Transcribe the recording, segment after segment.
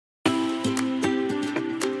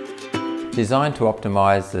Designed to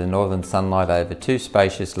optimise the northern sunlight over 2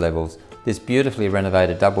 spacious levels, this beautifully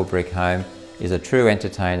renovated double brick home is a true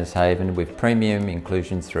entertainer's haven with premium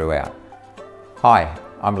inclusions throughout. Hi,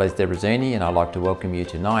 I'm Les Debreczeni and I'd like to welcome you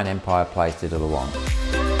to 9 Empire Place at Illawong,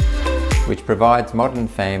 which provides modern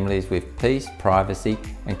families with peace, privacy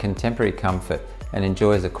and contemporary comfort and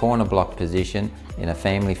enjoys a corner block position in a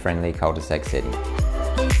family-friendly cul-de-sac setting.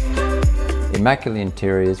 Immaculate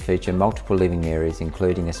interiors feature multiple living areas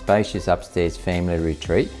including a spacious upstairs family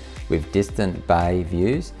retreat with distant bay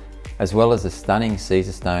views, as well as a stunning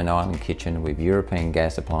Caesarstone island kitchen with European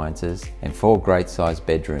gas appliances and 4 great sized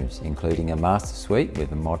bedrooms including a master suite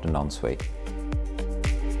with a modern ensuite.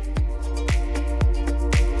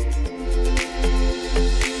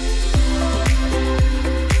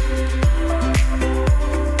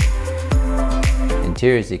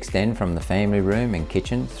 Interiors extend from the family room and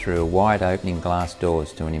kitchen through wide opening glass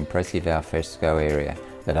doors to an impressive alfresco area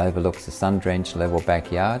that overlooks the sun-drenched level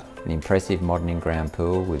backyard, an impressive modern in-ground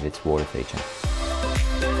pool with its water feature.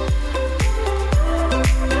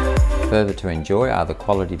 Further to enjoy are the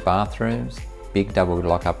quality bathrooms, big double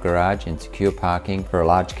lock-up garage and secure parking for a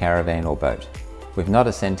large caravan or boat. With not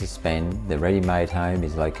a cent to spend, the ready-made home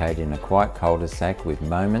is located in a quiet cul-de-sac with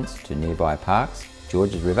moments to nearby parks,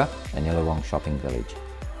 Georges River and Illawong Shopping Village.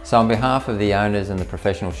 So on behalf of the owners and the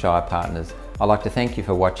professional Shire partners, I'd like to thank you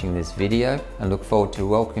for watching this video and look forward to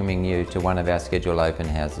welcoming you to one of our scheduled open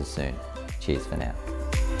houses soon. Cheers for now.